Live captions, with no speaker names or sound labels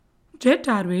Jet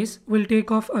Airways will take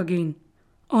off again.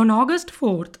 On August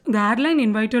 4th, the airline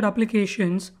invited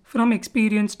applications from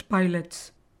experienced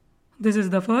pilots. This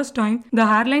is the first time the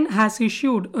airline has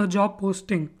issued a job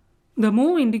posting. The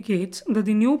move indicates that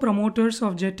the new promoters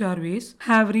of Jet Airways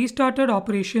have restarted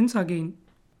operations again.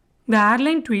 The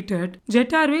airline tweeted,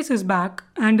 "Jet Airways is back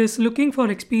and is looking for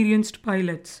experienced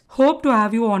pilots. Hope to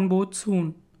have you on board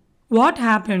soon." What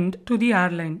happened to the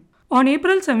airline? On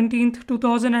April 17,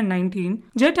 2019,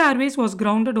 Jet Airways was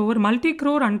grounded over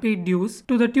multi-crore unpaid dues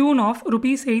to the tune of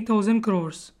Rs 8,000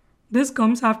 crores. This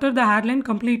comes after the airline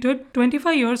completed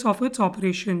 25 years of its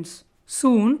operations.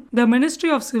 Soon, the Ministry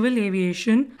of Civil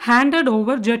Aviation handed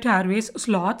over Jet Airways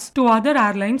slots to other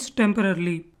airlines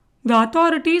temporarily. The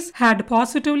authorities had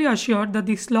positively assured that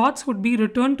the slots would be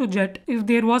returned to Jet if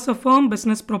there was a firm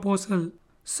business proposal.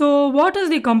 So, what is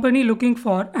the company looking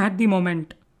for at the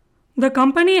moment? The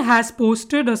company has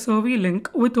posted a survey link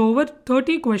with over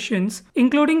 30 questions,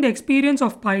 including the experience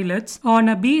of pilots on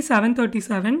a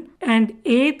B737 and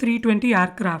A320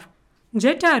 aircraft.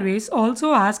 Jet Airways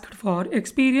also asked for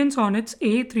experience on its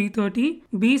A330,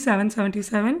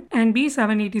 B777 and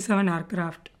B787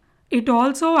 aircraft. It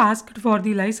also asked for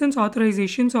the license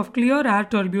authorizations of Clear Air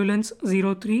Turbulence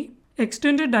 03,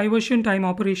 Extended Diversion Time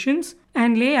Operations,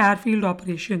 and Leh Airfield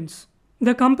Operations.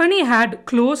 The company had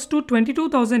close to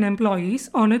 22,000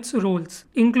 employees on its rolls,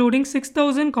 including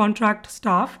 6,000 contract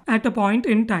staff at a point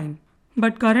in time.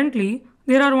 But currently,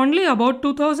 there are only about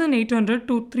 2,800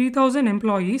 to 3,000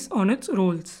 employees on its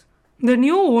rolls. The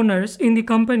new owners in the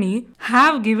company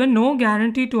have given no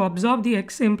guarantee to absorb the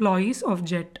ex-employees of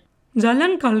Jet.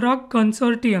 Jalan Kalrak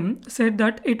Consortium said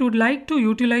that it would like to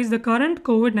utilize the current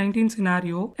COVID-19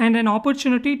 scenario and an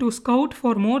opportunity to scout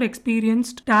for more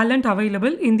experienced talent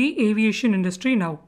available in the aviation industry now.